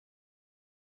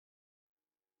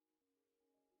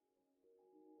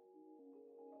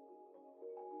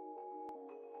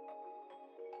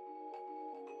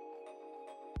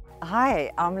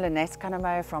Hi, I'm Lynette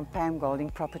Kanamo from Pam Golding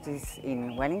Properties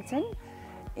in Wellington,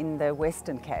 in the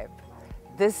Western Cape.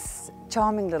 This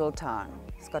charming little town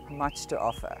has got much to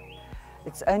offer.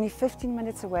 It's only 15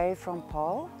 minutes away from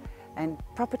Paarl, and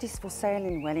properties for sale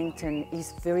in Wellington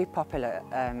is very popular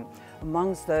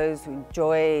amongst those who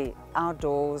enjoy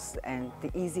outdoors and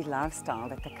the easy lifestyle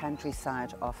that the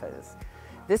countryside offers.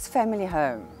 This family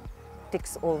home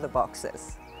ticks all the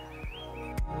boxes.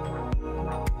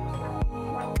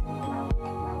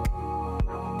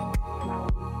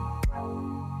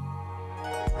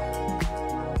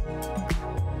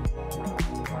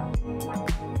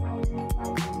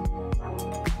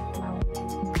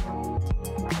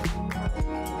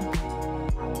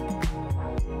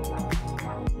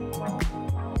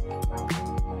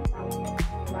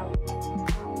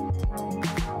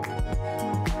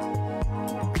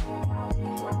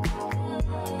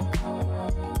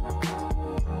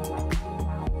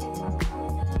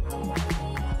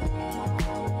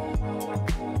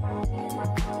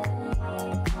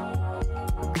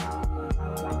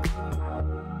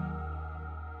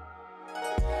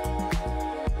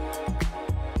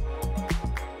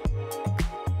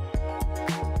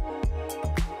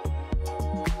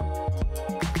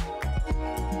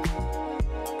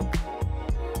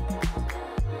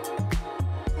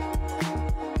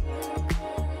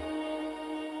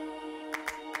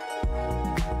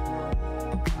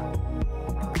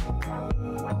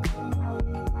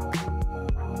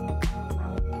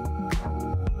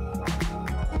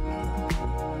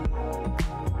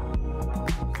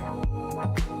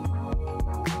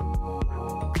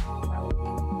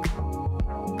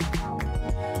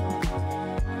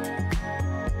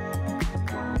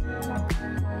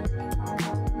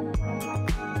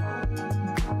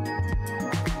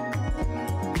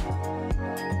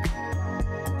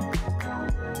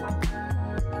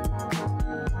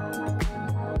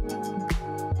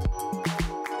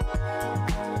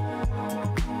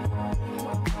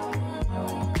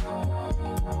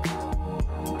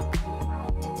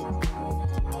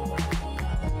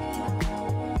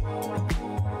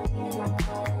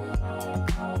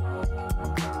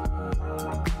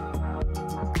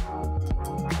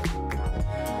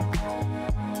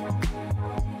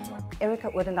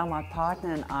 Erica Odendaal, my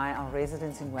partner, and I are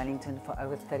residents in Wellington for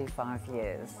over 35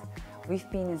 years. We've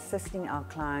been assisting our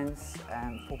clients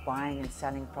for buying and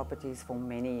selling properties for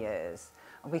many years.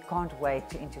 We can't wait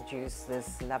to introduce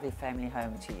this lovely family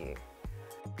home to you.